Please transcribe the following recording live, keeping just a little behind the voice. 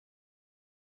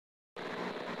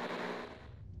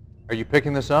Are you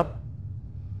picking this up?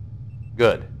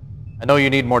 Good. I know you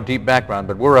need more deep background,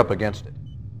 but we're up against it.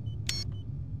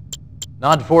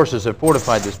 Nod forces have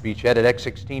fortified this beachhead at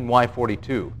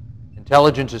X-16Y42.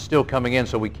 Intelligence is still coming in,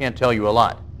 so we can't tell you a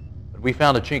lot. But we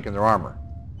found a chink in their armor.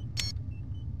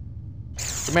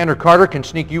 Commander Carter can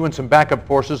sneak you and some backup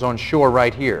forces on shore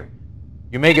right here.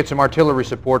 You may get some artillery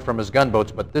support from his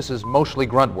gunboats, but this is mostly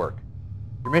grunt work.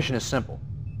 Your mission is simple.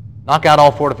 Knock out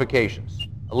all fortifications,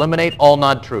 eliminate all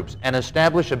Nod troops, and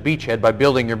establish a beachhead by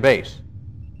building your base.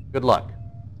 Good luck.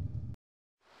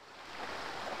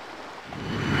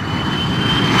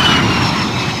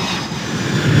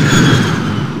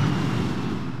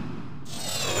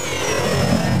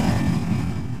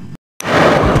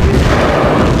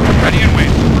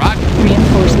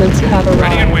 Reinforcements have arrived.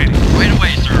 Ready and waiting. Right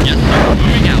away, sir. Yes, sir.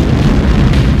 Moving out.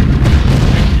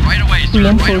 Right away, sir.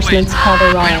 Reinforcements have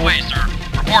arrived. Right away, sir.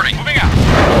 Reporting. Moving out.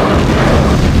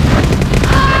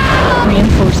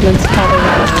 Reinforcements have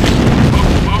arrived.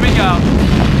 Moving out.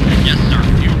 Yes, sir.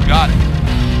 You got it.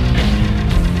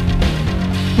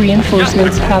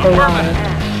 Reinforcements have arrived.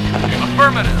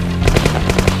 Affirmative.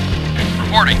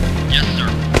 Reporting. Yes, sir.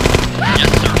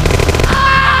 Yes, sir.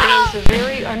 There's a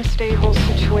very unstable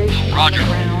situation on the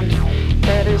ground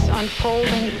that is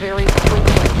unfolding very quickly.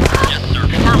 Yes, sir.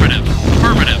 Affirmative.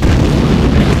 Affirmative.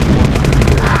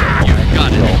 You've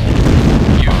got it.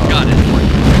 You've got it.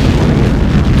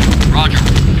 Roger.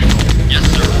 Yes,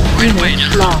 sir. Right away,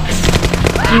 yes, sir. Lost.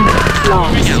 Unit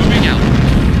lost. Moving out. Moving out.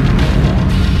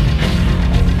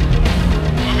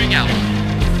 Moving out.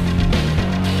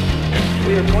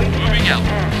 Moving out.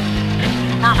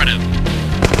 Affirmative.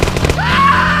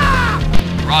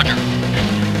 Roger.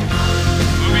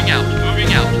 Moving out.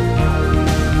 Moving out.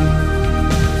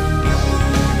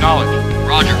 Acknowledge.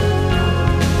 Roger.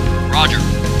 Roger.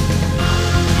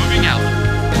 Moving out.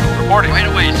 Reporting. Right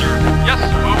away, sir. Yes,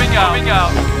 sir. Moving out. Moving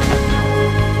out.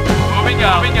 Moving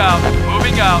out. Moving out.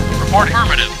 Moving out. Reporting.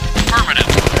 Affirmative. Affirmative.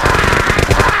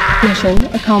 Mission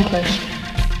accomplished.